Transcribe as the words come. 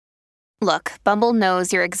Look, Bumble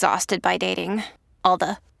knows you're exhausted by dating. All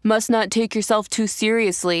the must not take yourself too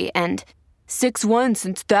seriously and 6'1"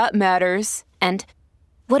 since that matters. And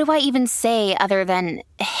what do I even say other than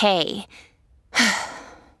hey?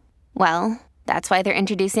 Well, that's why they're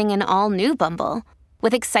introducing an all-new Bumble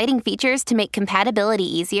with exciting features to make compatibility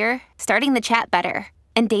easier, starting the chat better,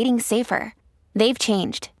 and dating safer. They've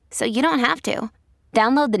changed, so you don't have to.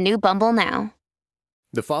 Download the new Bumble now.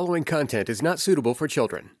 The following content is not suitable for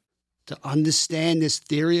children. To understand this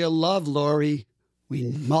theory of love, Lori, we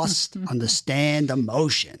must understand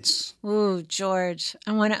emotions. Ooh, George,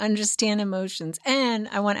 I want to understand emotions, and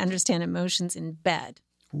I want to understand emotions in bed.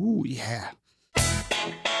 Ooh, yeah.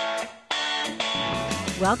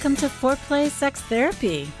 Welcome to Foreplay Sex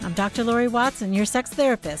Therapy. I'm Dr. Lori Watson, your sex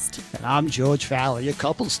therapist. And I'm George Fowler, your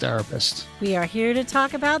couples therapist. We are here to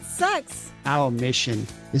talk about sex. Our mission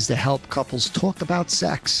is to help couples talk about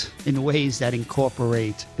sex in ways that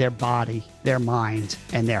incorporate their body, their mind,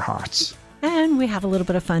 and their hearts. And we have a little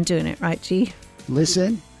bit of fun doing it, right, G?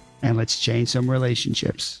 Listen, and let's change some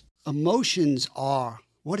relationships. Emotions are,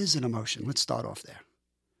 what is an emotion? Let's start off there.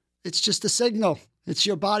 It's just a signal. It's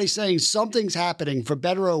your body saying something's happening, for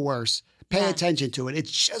better or worse. Pay attention to it.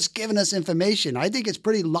 It's just giving us information. I think it's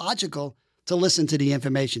pretty logical to listen to the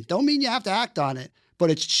information. Don't mean you have to act on it,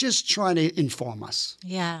 but it's just trying to inform us.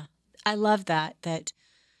 Yeah, I love that,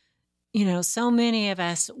 you know, so many of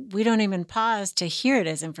us, we don't even pause to hear it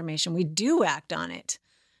as information. We do act on it.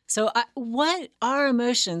 So what are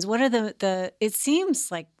emotions? What are the it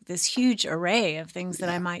seems like this huge array of things that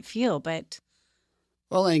I might feel, but...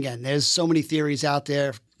 Well, and again, there's so many theories out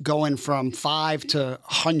there going from 5 to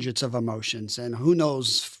hundreds of emotions. And who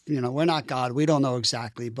knows, you know, we're not God. We don't know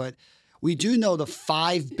exactly. But we do know the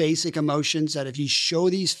 5 basic emotions that if you show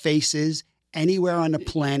these faces anywhere on the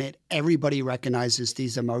planet, everybody recognizes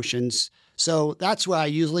these emotions. So that's where I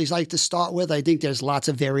usually like to start with. I think there's lots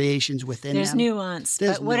of variations within There's them. nuance.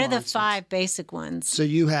 There's but what are the nuances. 5 basic ones? So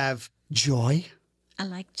you have joy. I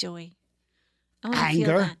like joy. I wanna feel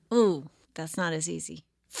Anger. that. Ooh, that's not as easy.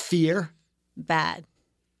 Fear. Bad.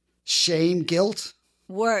 Shame, guilt.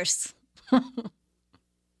 Worse.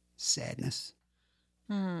 Sadness.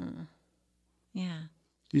 Yeah.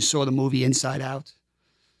 You saw the movie Inside Out?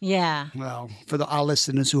 Yeah. Well, for our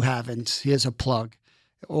listeners who haven't, here's a plug.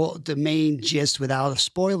 The main gist, without a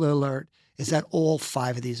spoiler alert, is that all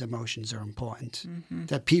 5 of these emotions are important. Mm-hmm.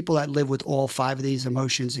 That people that live with all 5 of these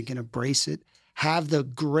emotions and can embrace it have the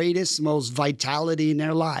greatest, most vitality in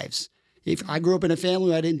their lives. If I grew up in a family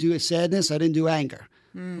where I didn't do sadness, I didn't do anger.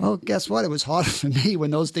 Well, guess what? It was harder for me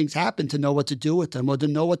when those things happened to know what to do with them or to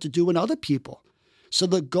know what to do with other people. So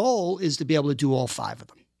the goal is to be able to do all 5 of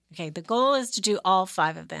them. Okay, the goal is to do all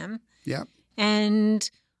 5 of them. Yeah. And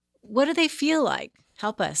what do they feel like?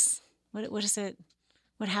 Help us. What is it?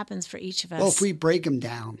 What happens for each of us? Well, if we break them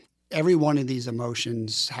down, every one of these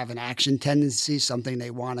emotions have an action tendency, something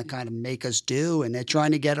they want to kind of make us do, and they're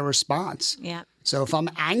trying to get a response. Yeah. So if I'm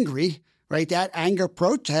angry, right, that anger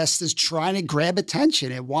protest is trying to grab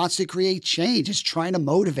attention. It wants to create change. It's trying to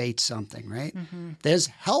motivate something, right? Mm-hmm. There's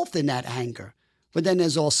health in that anger. But then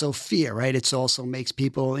there's also fear, right? It also makes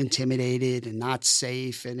people intimidated and not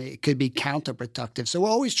safe, and it could be counterproductive. So we're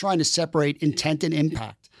always trying to separate intent and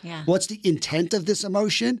impact. Yeah. What's the intent of this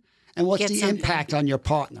emotion, and what's the impact on your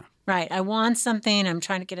partner? Right. I want something. I'm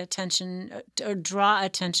trying to get attention or draw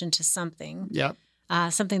attention to something. Yep.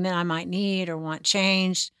 Something that I might need or want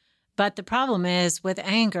changed. But the problem is with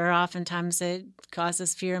anger, oftentimes it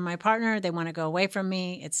causes fear in my partner. They want to go away from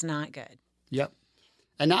me. It's not good. Yep.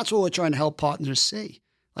 And that's what we're trying to help partners see,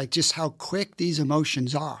 like just how quick these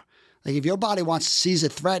emotions are. Like if your body sees a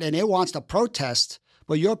threat and it wants to protest,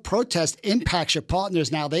 but your protest impacts your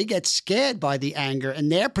partners. Now they get scared by the anger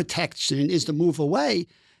and their protection is to move away.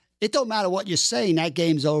 It don't matter what you're saying, that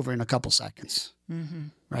game's over in a couple seconds. Mm-hmm.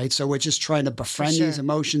 Right? So we're just trying to befriend these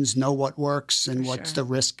emotions, know what works and what the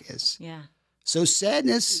risk is. Yeah. So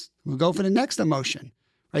sadness, we'll go for the next emotion,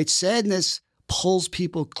 right? Sadness pulls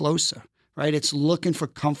people closer, right? It's looking for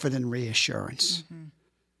comfort and reassurance. Mm-hmm.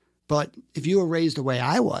 But if you were raised the way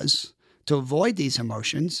I was, to avoid these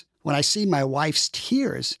emotions, when I see my wife's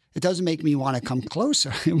tears, it doesn't make me want to come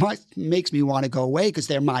closer. It makes me want to go away because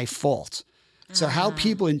they're my fault. So how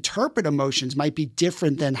people interpret emotions might be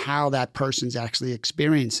different than how that person's actually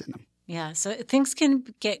experiencing them. Yeah, so things can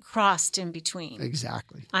get crossed in between.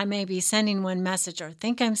 Exactly. I may be sending one message or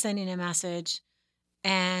think I'm sending a message,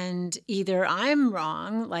 and either I'm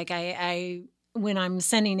wrong, like I when I'm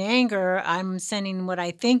sending anger, I'm sending what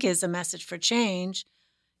I think is a message for change,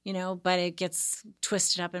 but it gets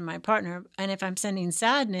twisted up in my partner. And if I'm sending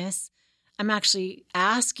sadness, I'm actually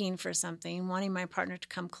asking for something, wanting my partner to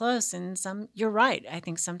come close. And you're right. I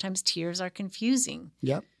think sometimes tears are confusing.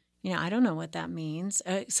 Yep. I don't know what that means.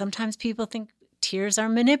 Sometimes people think tears are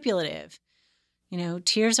manipulative.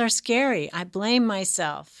 Tears are scary. I blame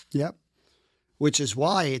myself. Yep. Which is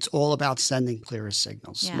why it's all about sending clearer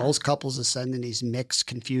signals. Yeah. Most couples are sending these mixed,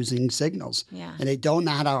 confusing signals. Yeah. And they don't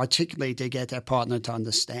know how to articulate to get their partner to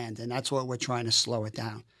understand. And that's what we're trying to slow it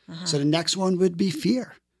down. So the next one would be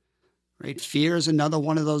fear. Right? Fear is another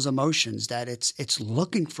one of those emotions that it's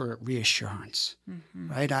looking for reassurance.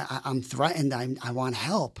 Right? I'm threatened. I want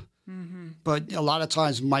help. But a lot of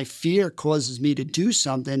times my fear causes me to do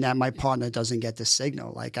something that my partner doesn't get the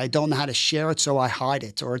signal. Like I don't know how to share it, so I hide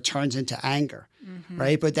it, or it turns into anger,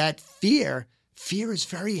 right? But that fear is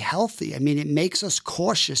very healthy. I mean, it makes us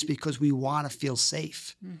cautious because we want to feel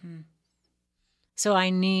safe. So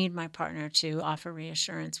I need my partner to offer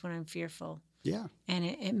reassurance when I'm fearful. Yeah.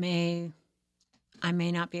 And I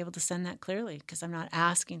may not be able to send that clearly because I'm not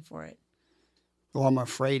asking for it. Or I'm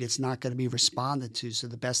afraid it's not going to be responded to. So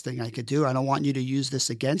the best thing I could do, I don't want you to use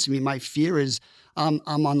this against me. My fear is I'm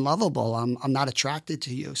unlovable. I'm not attracted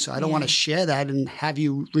to you. So I don't want to share that and have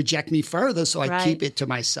you reject me further. So I keep it to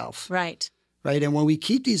myself. Right. Right. And when we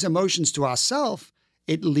keep these emotions to ourselves,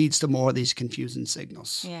 it leads to more of these confusing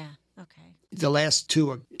signals. Yeah. Okay. The last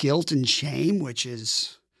two are guilt and shame, which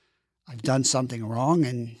is I've done something wrong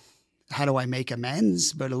and how do I make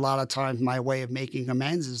amends? But a lot of times my way of making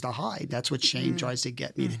amends is to hide. That's what shame tries to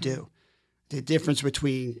get me to do. The difference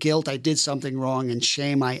between guilt, I did something wrong, and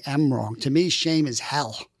shame, I am wrong. To me, shame is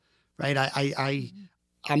hell, right?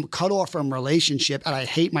 I'm cut off from a relationship and I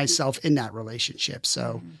hate myself in that relationship.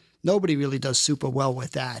 So nobody really does super well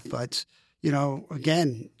with that. But,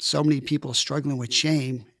 again, so many people are struggling with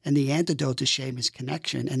shame, and the antidote to shame is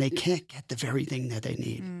connection, and they can't get the very thing that they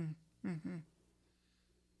need.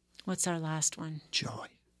 What's our last one? Joy.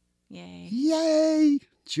 Yay. Yay!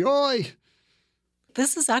 Joy.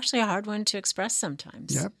 This is actually a hard one to express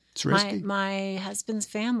sometimes. Yep, it's risky. My husband's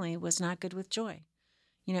family was not good with joy.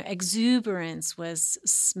 Exuberance was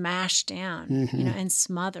smashed down, and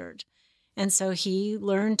smothered. And so he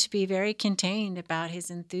learned to be very contained about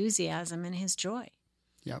his enthusiasm and his joy.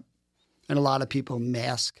 Yep. And a lot of people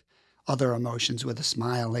mask other emotions with a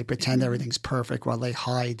smile. They pretend everything's perfect while they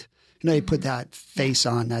hide. They put that face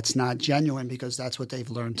on that's not genuine because that's what they've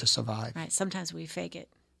learned to survive. Right. Sometimes we fake it.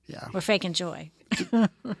 Yeah. We're faking joy.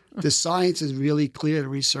 The science is really clear, the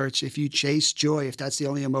research. If you chase joy, if that's the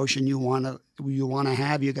only emotion you want to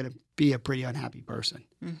have, you're going to be a pretty unhappy person.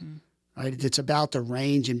 Right? It's about the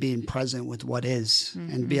range and being present with what is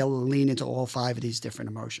and be able to lean into all five of these different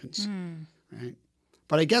emotions. Right?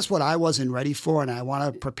 But I guess what I wasn't ready for, and I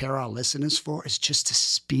want to prepare our listeners for, is just the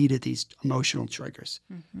speed of these emotional triggers.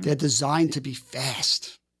 They're designed to be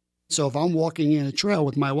fast. So if I'm walking in a trail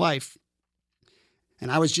with my wife,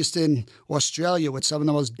 and I was just in Australia with some of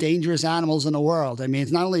the most dangerous animals in the world. I mean,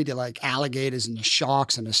 it's not only the alligators and the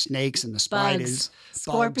sharks and the snakes and the spiders,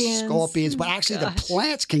 scorpions, but actually the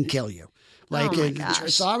plants can kill you.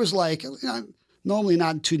 So I was normally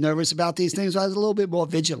not too nervous about these things. I was a little bit more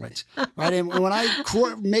vigilant, right? And when I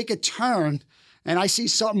make a turn and I see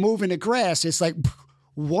something move in the grass, it's like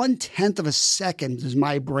 1/10 of a second does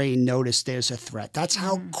my brain notice there's a threat. That's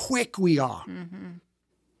how quick we are.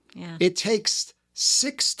 Yeah. It takes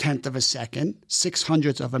 6/10 of a second,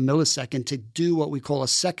 600ths of a millisecond to do what we call a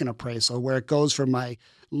second appraisal, where it goes from my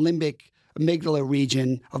limbic amygdala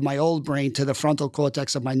region of my old brain to the frontal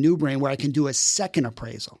cortex of my new brain, where I can do a second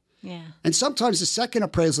appraisal. Yeah. And sometimes the second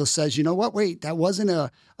appraisal says, you know what, wait, that wasn't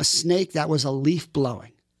a snake, that was a leaf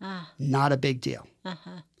blowing. Not a big deal.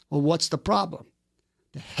 Well, what's the problem?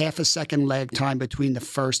 The half a second lag time between the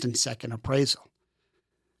first and second appraisal.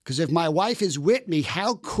 Because if my wife is with me,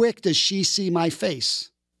 how quick does she see my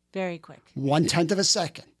face? Very quick. 1/10 of a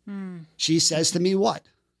second. She says to me what?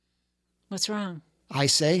 What's wrong? I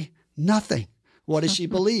say, nothing. What does she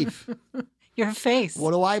believe? Your face.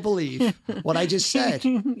 What do I believe? What I just said.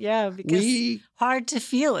 Yeah, because hard to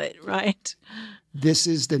feel it, right? This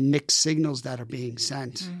is the mixed signals that are being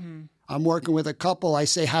sent. I'm working with a couple. I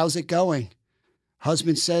say, how's it going?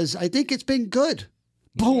 Husband says, I think it's been good.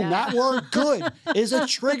 Boom, that word good is a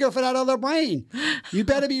trigger for that other brain. You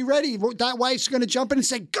better be ready. That wife's going to jump in and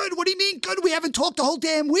say, good, what do you mean good? We haven't talked the whole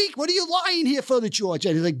damn week. What are you lying here for, George?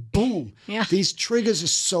 And he's like, boom. Yeah. These triggers are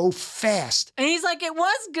so fast. And he's like, it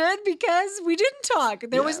was good because we didn't talk.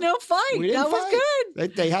 There was no fight. Was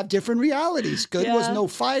good. They have different realities. Good was no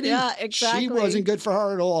fighting. Yeah, exactly. She wasn't good for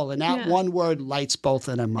her at all. And that one word lights both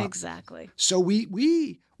of them up. Exactly. So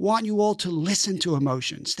we want you all to listen to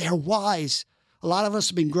emotions. They're wise. A lot of us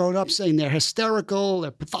have been grown up saying they're hysterical,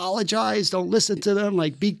 they're pathologized, don't listen to them,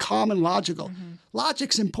 like be calm and logical.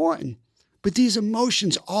 Logic's important, but these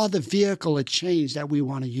emotions are the vehicle of change that we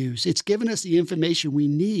want to use. It's giving us the information we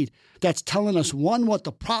need that's telling us, one, what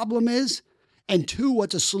the problem is, and two, what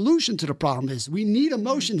the solution to the problem is. We need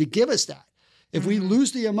emotion to give us that. If we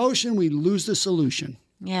lose the emotion, we lose the solution.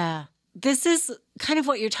 Yeah. This is kind of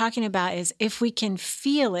what you're talking about, is if we can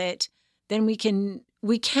feel it, then we can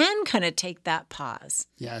kind of take that pause.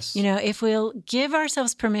 Yes. You know, if we'll give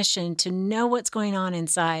ourselves permission to know what's going on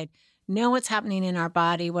inside, know what's happening in our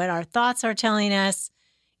body, what our thoughts are telling us,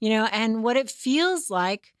 you know, and what it feels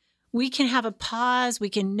like, we can have a pause, we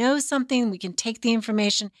can know something, we can take the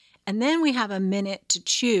information, and then we have a minute to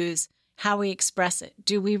choose how we express it.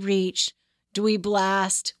 Do we reach? Do we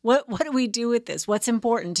blast? What do we do with this? What's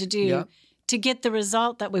important to do to get the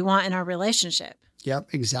result that we want in our relationship? Yep,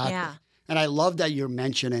 exactly. Yeah. And I love that you're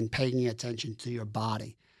mentioning paying attention to your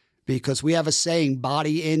body, because we have a saying,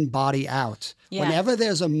 body in, body out. Yeah. Whenever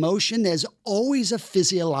there's emotion, there's always a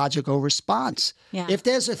physiological response. Yeah. If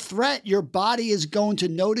there's a threat, your body is going to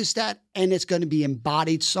notice that, and it's going to be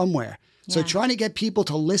embodied somewhere. So Yeah. trying to get people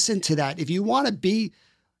to listen to that. If you want to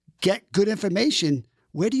get good information,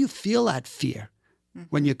 where do you feel that fear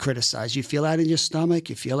when you're criticized? You feel that in your stomach,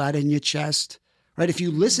 you feel that in your chest. Right? If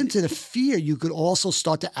you listen to the fear, you could also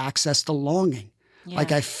start to access the longing. Yeah.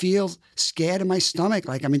 Like I feel scared in my stomach,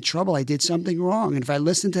 like I'm in trouble. I did something wrong. And if I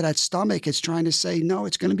listen to that stomach, it's trying to say, no,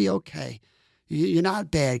 it's going to be okay. You're not a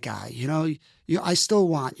bad guy. You know, I still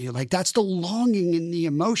want you. Like that's the longing and the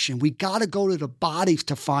emotion. We got to go to the body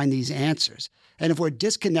to find these answers. And if we're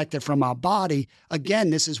disconnected from our body, again,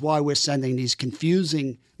 this is why we're sending these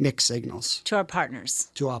confusing mixed signals To our partners.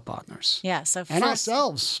 to our partners. Yeah. So And first,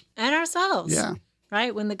 ourselves. And ourselves. Yeah.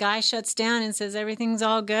 Right? When the guy shuts down and says everything's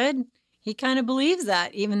all good, he kind of believes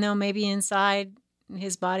that, even though maybe inside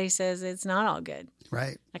his body says it's not all good.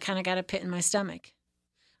 Right. I kind of got a pit in my stomach.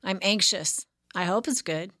 I'm anxious. I hope it's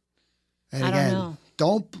good. And I don't again,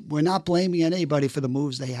 know. we're not blaming anybody for the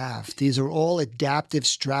moves they have. These are all adaptive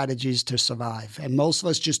strategies to survive. And most of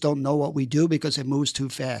us just don't know what we do because it moves too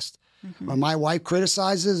fast. When my wife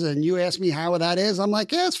criticizes and you ask me how that is, I'm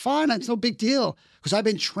like, yeah, it's fine. It's no big deal. Because I've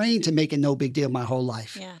been trained to make it no big deal my whole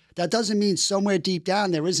life. Yeah. That doesn't mean somewhere deep down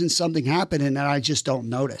there isn't something happening that I just don't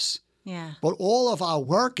notice. Yeah. But all of our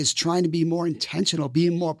work is trying to be more intentional,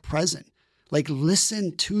 being more present. Like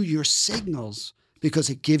listen to your signals because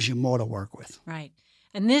it gives you more to work with. Right.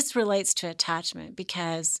 And this relates to attachment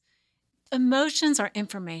because emotions are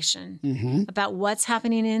information about what's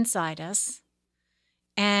happening inside us.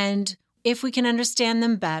 And if we can understand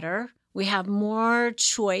them better, we have more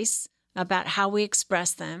choice about how we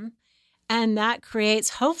express them. And that creates,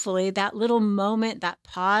 hopefully, that little moment, that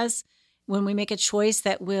pause when we make a choice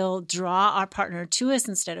that will draw our partner to us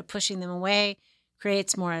instead of pushing them away,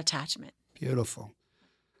 creates more attachment. Beautiful.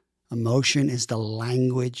 Emotion is the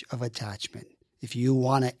language of attachment. If you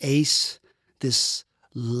want to ace this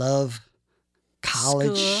love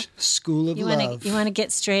college school of love, You want to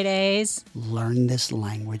get straight A's? learn this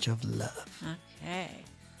language of love. Okay.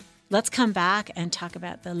 Let's come back and talk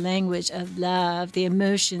about the language of love, the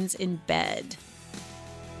emotions in bed.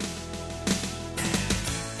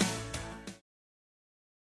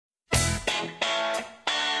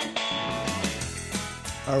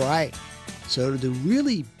 All right. So to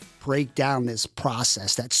really break down this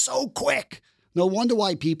process that's so quick, no wonder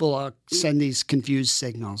why people send these confused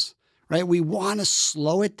signals, right? We want to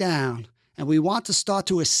slow it down and we want to start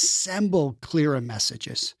to assemble clearer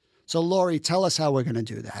messages. So Lori, tell us how we're going to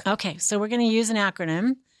do that. Okay, so we're going to use an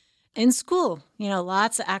acronym. In school,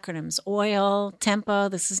 lots of acronyms. OIL, TEMPO.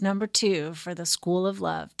 This is number 2 for the School of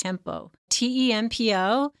Love, TEMPO.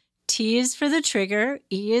 TEMPO. T is for the trigger.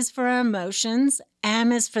 E is for our emotions.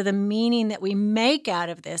 M is for the meaning that we make out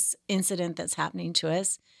of this incident that's happening to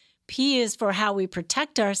us. P is for how we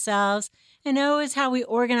protect ourselves. And O is how we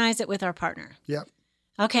organize it with our partner. Yep.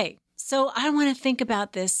 Okay, so I want to think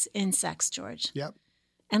about this in sex, George. Yep.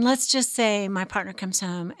 And let's just say my partner comes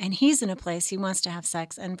home and he's in a place he wants to have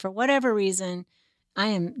sex. And for whatever reason, I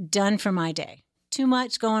am done for my day. Too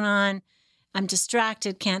much going on. I'm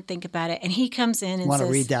distracted, can't think about it. And he comes in and Want says,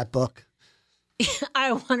 to read that book?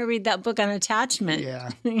 I want to read that book on attachment. Yeah,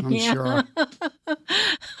 I'm sure.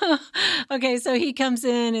 Okay, so he comes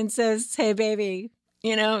in and says, hey, baby,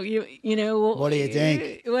 you know, What do you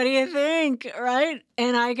think? What do you think? Right?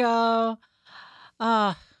 And I go,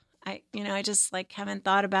 oh, I just haven't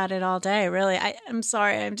thought about it all day. Really. I'm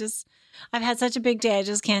sorry. I've had such a big day. I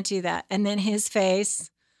just can't do that. And then his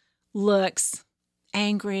face looks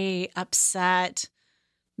angry, upset,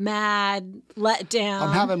 mad, let down.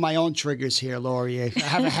 I'm having my own triggers here, Lori. I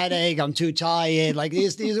have a headache. I'm too tired. Like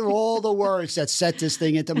these are all the words that set this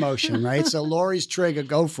thing into motion, right? So Lori's trigger,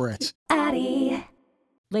 go for it. Addie.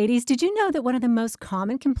 Ladies, did you know that one of the most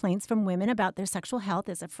common complaints from women about their sexual health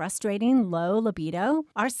is a frustrating low libido?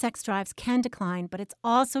 Our sex drives can decline, but it's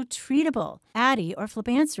also treatable. Addie, or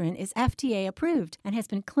flibanserin, is FDA approved and has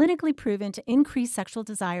been clinically proven to increase sexual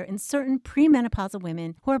desire in certain premenopausal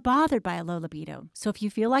women who are bothered by a low libido. So if you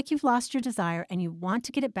feel like you've lost your desire and you want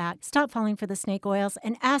to get it back, stop falling for the snake oils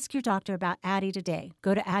and ask your doctor about Addie today.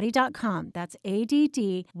 Go to Addie.com. That's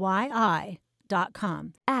ADDYI.com.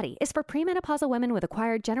 Addie is for premenopausal women with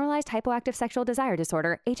acquired generalized hypoactive sexual desire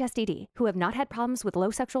disorder, HSDD, who have not had problems with low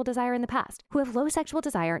sexual desire in the past, who have low sexual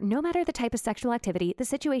desire no matter the type of sexual activity, the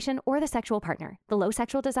situation, or the sexual partner. The low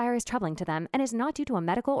sexual desire is troubling to them and is not due to a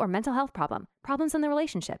medical or mental health problem, problems in the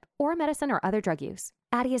relationship, or medicine or other drug use.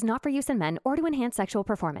 Addie is not for use in men or to enhance sexual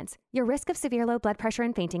performance. Your risk of severe low blood pressure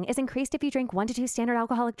and fainting is increased if you drink 1 to 2 standard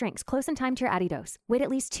alcoholic drinks close in time to your Addie dose. Wait at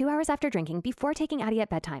least 2 hours after drinking before taking Addie at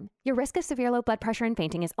bedtime. Your risk of severe low blood pressure and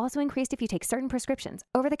fainting is also increased if you take certain prescriptions,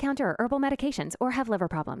 over-the-counter or herbal medications, or have liver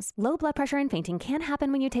problems. Low blood pressure and fainting can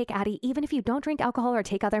happen when you take Addie even if you don't drink alcohol or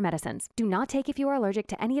take other medicines. Do not take if you are allergic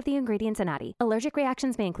to any of the ingredients in Addie. Allergic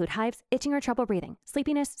reactions may include hives, itching or trouble breathing.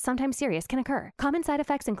 Sleepiness, sometimes serious, can occur. Common side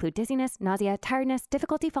effects include dizziness, nausea, tiredness,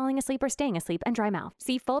 difficulty falling asleep or staying asleep, and dry mouth.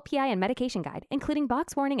 See full PI and medication guide, including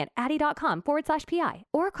box warning at addie.com/PI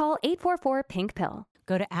or call 844-PINK-PILL.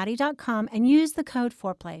 Go to Addie.com and use the code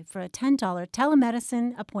FOREPLAY for a $10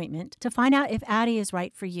 telemedicine appointment to find out if Addie is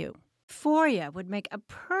right for you. Foria would make a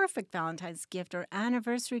perfect Valentine's gift or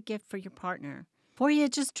anniversary gift for your partner.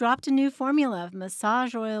 Foria just dropped a new formula of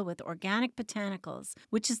massage oil with organic botanicals,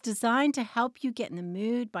 which is designed to help you get in the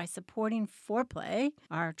mood by supporting foreplay,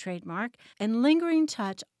 our trademark, and lingering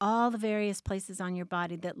touch all the various places on your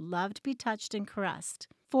body that love to be touched and caressed.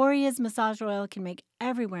 Foria's massage oil can make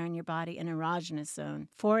everywhere in your body an erogenous zone.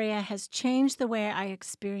 Foria has changed the way I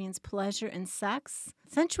experience pleasure and sex.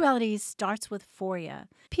 Sensuality starts with Foria.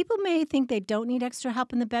 People may think they don't need extra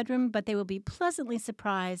help in the bedroom, but they will be pleasantly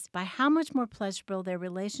surprised by how much more pleasurable their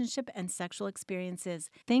relationship and sexual experience is.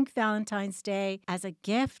 Think Valentine's Day as a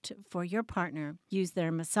gift for your partner. Use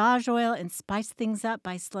their massage oil and spice things up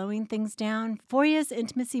by slowing things down. Foria's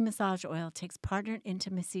Intimacy Massage Oil takes partner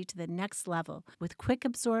intimacy to the next level with quick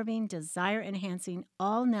absorbing, desire-enhancing,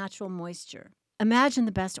 all-natural moisture. Imagine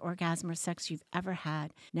the best orgasm or sex you've ever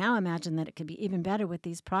had. Now imagine that it could be even better with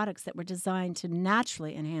these products that were designed to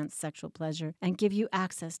naturally enhance sexual pleasure and give you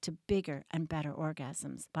access to bigger and better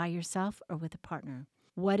orgasms by yourself or with a partner.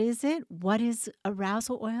 What is it? What is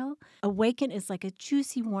arousal oil? Awaken is like a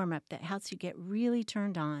juicy warm-up that helps you get really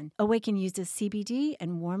turned on. Awaken uses CBD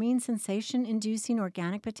and warming, sensation-inducing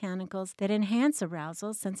organic botanicals that enhance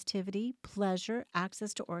arousal, sensitivity, pleasure,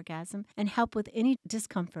 access to orgasm, and help with any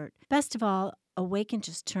discomfort. Best of all, Awaken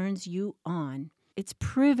just turns you on. It's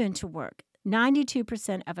proven to work.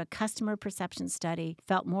 92% of a customer perception study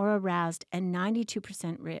felt more aroused and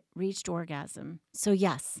 92% reached orgasm. So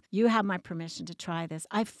yes, you have my permission to try this.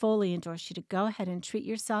 I fully endorse you to go ahead and treat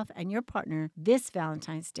yourself and your partner this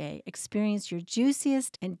Valentine's Day. Experience your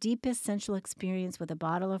juiciest and deepest sensual experience with a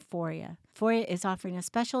bottle of Foria. Foria is offering a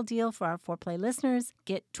special deal for our Foreplay listeners.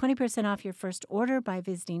 Get 20% off your first order by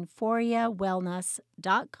visiting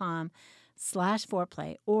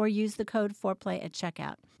ForiaWellness.com/foreplay or use the code foreplay at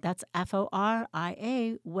checkout. That's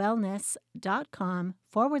FORIA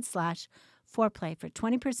wellness.com/foreplay for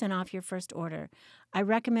 20% off your first order. I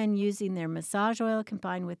recommend using their massage oil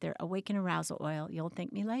combined with their Awaken Arousal oil. You'll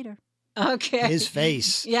thank me later. Okay. His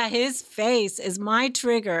face. Yeah, his face is my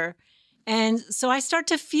trigger. And so I start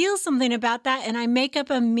to feel something about that and I make up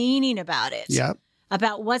a meaning about it. Yep.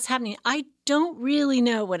 About what's happening. I don't really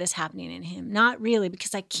know what is happening in him. Not really,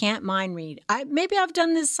 because I can't mind read. Maybe I've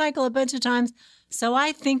done this cycle a bunch of times, so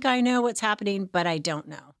I think I know what's happening, but I don't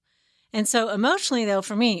know. And so emotionally, though,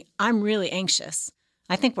 for me, I'm really anxious.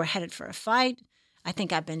 I think we're headed for a fight. I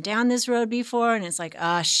think I've been down this road before, and it's like,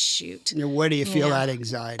 shoot. Where do you feel that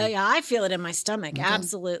anxiety? Yeah, I feel it in my stomach. Okay.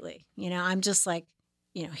 Absolutely. I'm just like,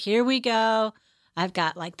 here we go. I've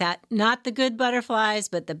got like that, not the good butterflies,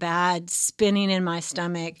 but the bad spinning in my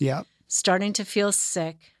stomach. Yep. Starting to feel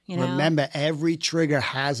sick. Remember, every trigger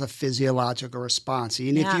has a physiological response.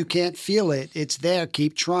 Even if you can't feel it, it's there.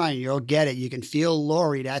 Keep trying. You'll get it. You can feel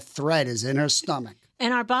Lori. That thread is in her stomach.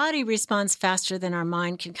 And our body responds faster than our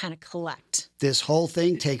mind can kind of collect. This whole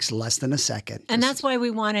thing takes less than a second. And that's why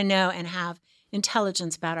we want to know and have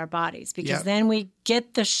intelligence about our bodies, because then we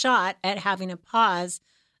get the shot at having a pause,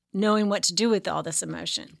 knowing what to do with all this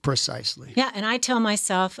emotion. Precisely. Yeah, and I tell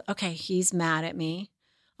myself, okay, he's mad at me.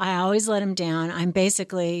 I always let him down. I'm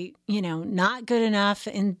basically, not good enough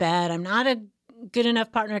in bed. I'm not a good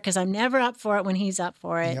enough partner because I'm never up for it when he's up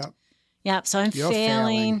for it. Yep. So You're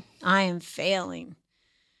failing. I am failing.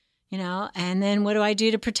 And then what do I do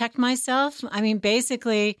to protect myself? I mean,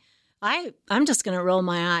 basically, I'm just going to roll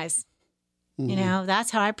my eyes. That's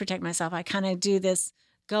how I protect myself. I kind of do this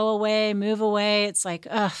go away, move away. It's like,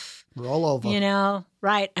 ugh. Roll over.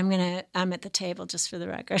 Right. I'm at the table just for the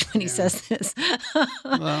record when he says this.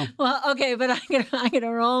 Well, okay, but I'm gonna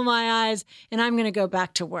roll my eyes and I'm gonna go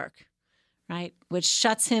back to work. Right. Which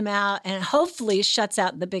shuts him out and hopefully shuts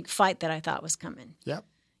out the big fight that I thought was coming. Yep.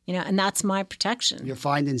 And that's my protection. You're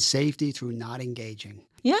finding safety through not engaging.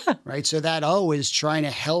 Yeah. Right. So that O is trying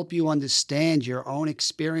to help you understand your own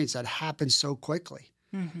experience that happens so quickly.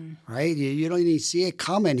 Mm-hmm. Right? You don't even see it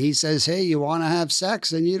coming. He says, hey, you want to have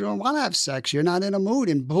sex and you don't want to have sex. You're not in a mood.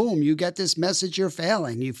 And boom, you get this message you're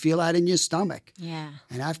failing. You feel that in your stomach. Yeah.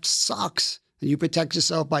 And that sucks. And you protect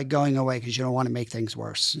yourself by going away because you don't want to make things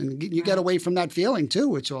worse. And you get away from that feeling too,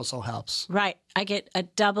 which also helps. Right. I get a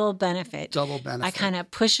double benefit. I kind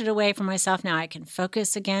of push it away from myself. Now I can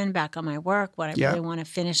focus again back on my work, what I really want to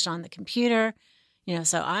finish on the computer.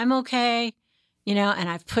 So I'm okay. And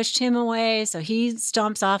I've pushed him away. So he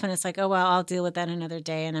stomps off and it's like, oh, well, I'll deal with that another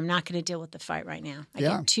day. And I'm not going to deal with the fight right now. I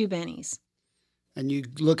get 2 bennies. And you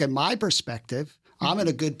look at my perspective, I'm in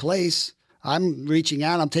a good place. I'm reaching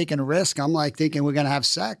out. I'm taking a risk. I'm like thinking we're going to have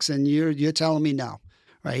sex and you're telling me no.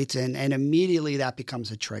 Right. And immediately that becomes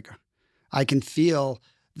a trigger. I can feel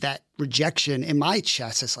that rejection in my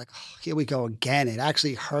chest. It's like, oh, here we go again. It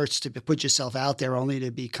actually hurts to put yourself out there only to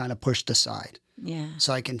be kind of pushed aside. Yeah.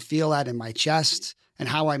 So I can feel that in my chest. And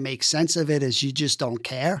how I make sense of it is you just don't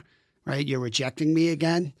care, right? You're rejecting me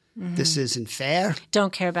again. Mm-hmm. This isn't fair.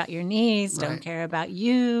 Don't care about your needs. Right. Don't care about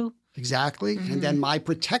you. Exactly. Mm-hmm. And then my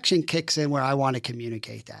protection kicks in where I want to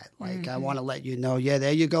communicate that. Like, I want to let you know,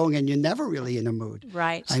 there you're going, and you're never really in a mood.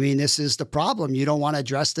 Right. I mean, this is the problem. You don't want to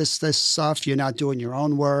address this stuff. You're not doing your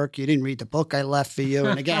own work. You didn't read the book I left for you.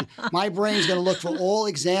 And again, my brain's going to look for all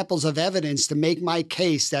examples of evidence to make my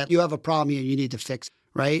case that you have a problem and you need to fix it.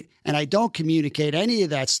 Right. And I don't communicate any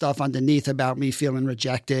of that stuff underneath about me feeling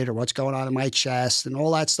rejected or what's going on in my chest. And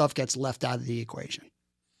all that stuff gets left out of the equation.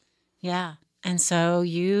 Yeah. And so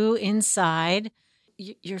you inside,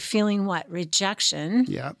 you're feeling what? Rejection.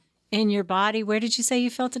 Yeah. In your body. Where did you say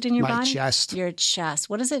you felt it in your body? My chest. Your chest.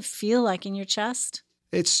 What does it feel like in your chest?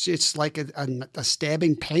 It's like a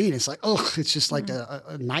stabbing pain. It's like, oh, it's just like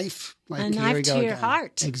a knife. Like, a knife to your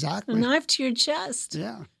heart. Exactly. A knife to your chest.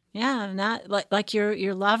 Yeah. Yeah. Not like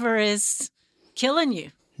your lover is killing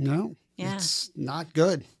you. No. Yeah. It's not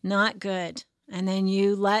good. Not good. And then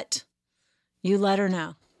you let her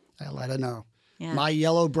know. I let her know. Yeah. My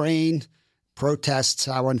yellow brain protests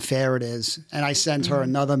how unfair it is. And I send her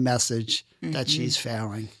another message that she's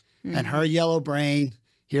failing. And her yellow brain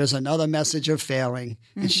here's another message of failing.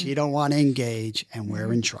 And she don't want to engage. And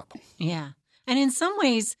we're in trouble. Yeah. And in some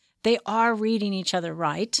ways, they are reading each other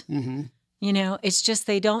right. Mm-hmm. It's just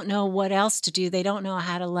they don't know what else to do. They don't know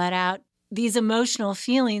how to let out these emotional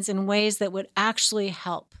feelings in ways that would actually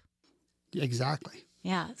help. Exactly.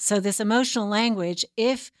 Yeah. So this emotional language,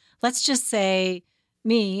 let's just say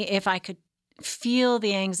if I could feel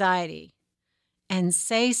the anxiety and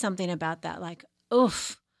say something about that, like,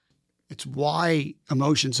 oof. It's why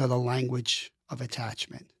emotions are the language of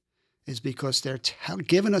attachment, is because they're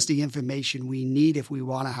giving us the information we need if we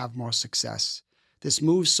want to have more success. This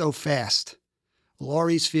moves so fast.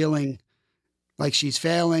 Lori's feeling like she's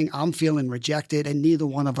failing. I'm feeling rejected, and neither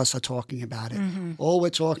one of us are talking about it. Mm-hmm. All we're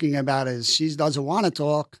talking about is she doesn't want to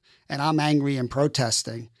talk, and I'm angry and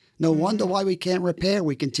protesting. No wonder why we can't repair.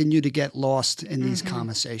 We continue to get lost in these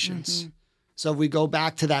conversations. So if we go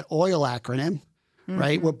back to that OIL acronym,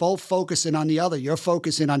 right? We're both focusing on the other. You're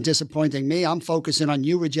focusing on disappointing me. I'm focusing on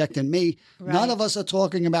you rejecting me. Right. None of us are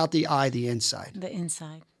talking about the inside. The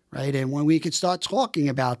inside. Right? And when we could start talking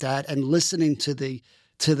about that and listening to the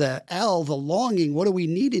L, the longing, what do we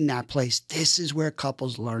need in that place? This is where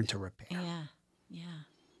couples learn to repair. Yeah.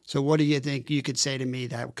 So what do you think you could say to me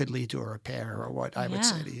that could lead to a repair, or what I would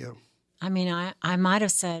say to you? I mean, I might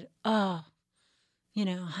have said, oh,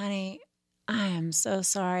 honey, I am so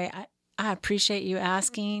sorry. I appreciate you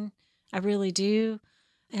asking. I really do.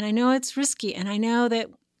 And I know it's risky. And I know that,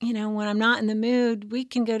 when I'm not in the mood, we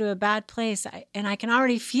can go to a bad place. And I can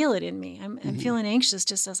already feel it in me. I'm feeling anxious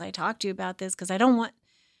just as I talk to you about this, because I don't want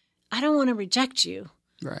to reject you.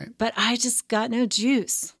 Right. But I just got no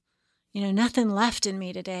juice. Nothing left in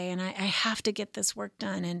me today. And I have to get this work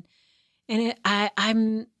done. And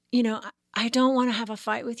I'm I don't want to have a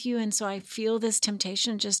fight with you. And so I feel this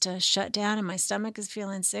temptation just to shut down, and my stomach is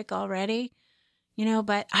feeling sick already,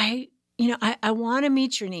 but I want to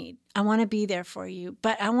meet your need. I want to be there for you,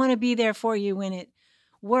 but I want to be there for you when it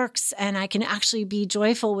works and I can actually be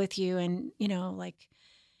joyful with you. And,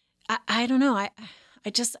 I don't know. I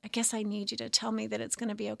guess I need you to tell me that it's going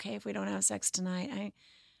to be okay if we don't have sex tonight.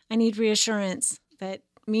 I need reassurance that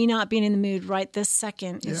me not being in the mood right this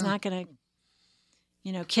second is not going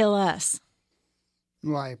to, kill us.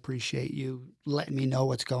 Well, I appreciate you letting me know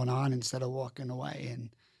what's going on instead of walking away. And,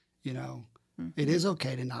 it is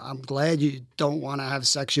okay to not. I'm glad you don't want to have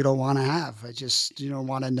sex you don't want to have. I just,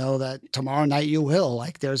 want to know that tomorrow night you will.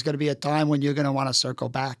 Like, there's going to be a time when you're going to want to circle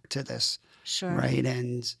back to this. Sure. Right.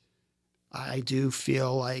 And I do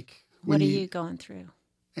feel like. What are you going through?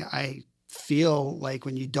 I feel like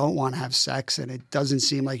when you don't want to have sex and it doesn't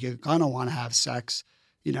seem like you're going to want to have sex,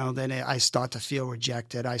 then I start to feel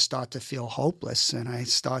rejected. I start to feel hopeless, and I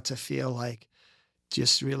start to feel like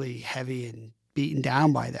just really heavy and beaten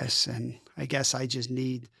down by this. And I guess I just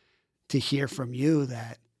need to hear from you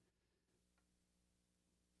that,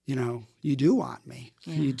 you do want me.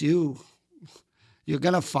 Yeah. You do. You're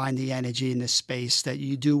going to find the energy in this space that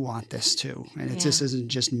you do want this too. And it just isn't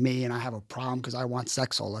just me and I have a problem because I want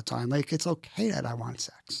sex all the time. Like, it's okay that I want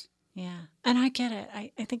sex. Yeah. And I get it.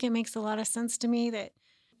 I think it makes a lot of sense to me that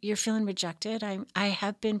you're feeling rejected. I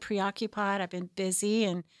have been preoccupied. I've been busy,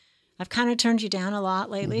 and I've kind of turned you down a lot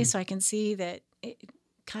lately. Mm-hmm. So I can see that it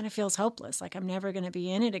kind of feels hopeless. Like I'm never going to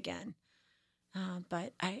be in it again.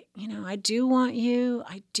 But I do want you.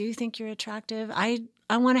 I do think you're attractive. I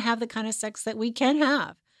want to have the kind of sex that we can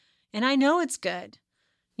have. And I know it's good,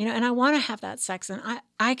 and I want to have that sex. And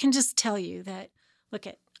I can just tell you that,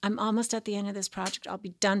 I'm almost at the end of this project. I'll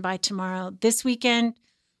be done by tomorrow. This weekend,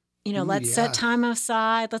 let's set time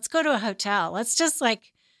aside. Let's go to a hotel. Let's just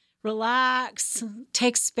relax,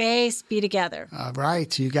 take space, be together. All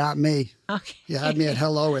right. You got me. Okay. You had me at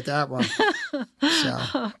hello with that one.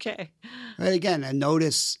 Okay. Right, again, and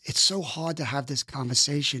notice it's so hard to have this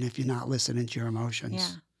conversation if you're not listening to your emotions.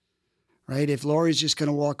 Yeah. Right? If Lori's just going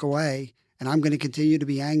to walk away and I'm going to continue to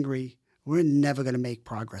be angry, we're never going to make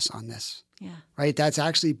progress on this. Yeah. Right? That's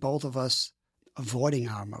actually both of us avoiding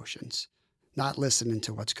our emotions, not listening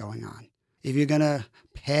to what's going on. If you're going to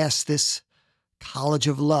pass this college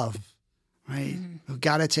of love, right? Mm-hmm. You've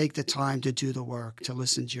got to take the time to do the work, to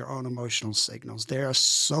listen to your own emotional signals. They are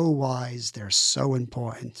so wise. They're so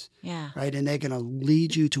important. Yeah. Right? And they're going to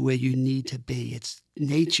lead you to where you need to be. It's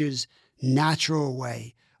nature's natural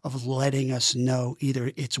way of letting us know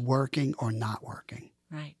either it's working or not working.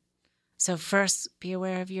 Right. So first, be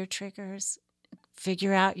aware of your triggers.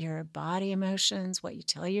 Figure out your body emotions, what you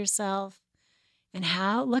tell yourself, and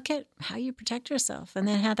look at how you protect yourself, and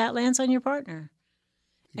then how that lands on your partner.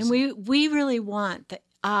 And we really want the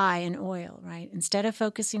I in oil, right? Instead of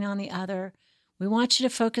focusing on the other, we want you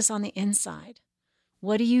to focus on the inside.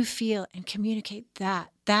 What do you feel? And communicate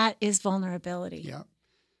that. That is vulnerability. Yeah.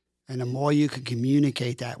 And the more you can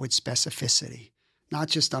communicate that with specificity, not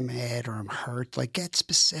just I'm mad or I'm hurt, get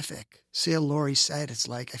specific. See how Lori said, it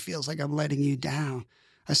feels like I'm letting you down.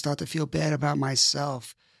 I start to feel bad about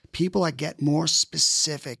myself. People that get more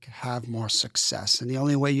specific have more success. And the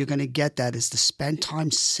only way you're going to get that is to spend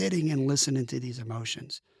time sitting and listening to these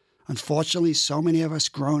emotions. Unfortunately, so many of us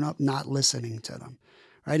grown up not listening to them,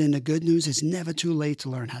 right? And the good news is never too late to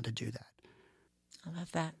learn how to do that. I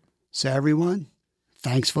love that. So everyone,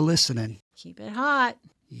 thanks for listening. Keep it hot.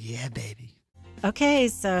 Yeah, baby. Okay,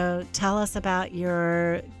 so tell us about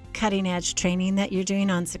your cutting edge training that you're doing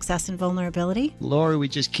on success and vulnerability. Lori, we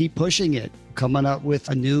just keep pushing it, coming up with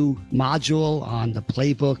a new module on the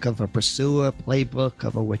playbook of a pursuer, playbook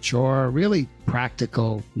of a withdrawer, really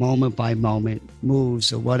practical moment by moment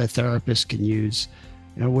moves of what a therapist can use.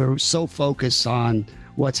 We're so focused on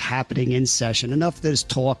what's happening in session. Enough there's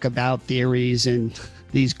talk about theories and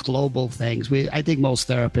these global things. I think most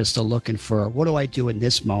therapists are looking for, what do I do in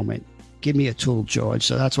this moment? Give me a tool, George.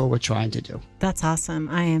 So that's what we're trying to do. That's awesome.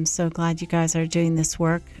 I am so glad you guys are doing this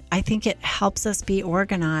work. I think it helps us be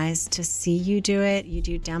organized to see you do it. You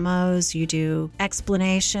do demos, you do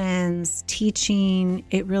explanations, teaching.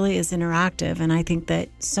 It really is interactive. And I think that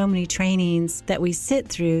so many trainings that we sit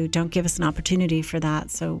through don't give us an opportunity for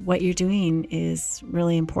that. So what you're doing is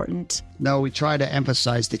really important. No, we try to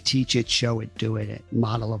emphasize the teach it, show it, do it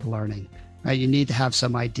model of learning. Right, you need to have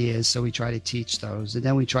some ideas, so we try to teach those. And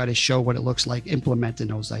then we try to show what it looks like implementing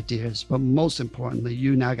those ideas. But most importantly,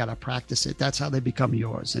 you now got to practice it. That's how they become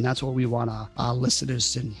yours. And that's what we want our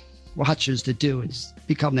listeners and watchers to do, is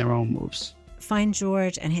become their own moves. Find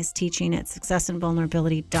George and his teaching at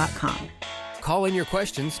successandvulnerability.com. Call in your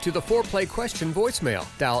questions to the Foreplay question voicemail.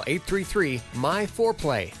 Dial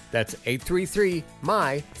 833-MY-4PLAY. That's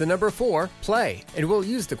 833-MY-4-PLAY. And we'll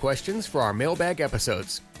use the questions for our mailbag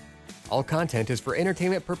episodes. All content is for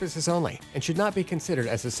entertainment purposes only and should not be considered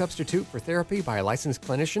as a substitute for therapy by a licensed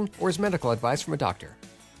clinician or as medical advice from a doctor.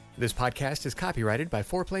 This podcast is copyrighted by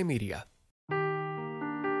Foreplay Media.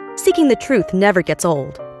 Seeking the truth never gets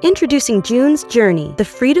old. Introducing June's Journey, the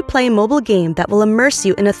free-to-play mobile game that will immerse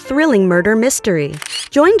you in a thrilling murder mystery.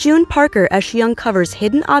 Join June Parker as she uncovers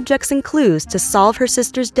hidden objects and clues to solve her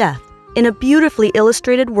sister's death in a beautifully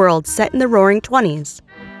illustrated world set in the Roaring '20s.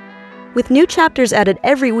 With new chapters added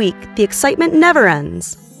every week, the excitement never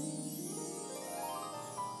ends.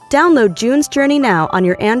 Download June's Journey now on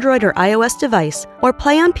your Android or iOS device or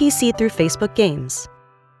play on PC through Facebook Games.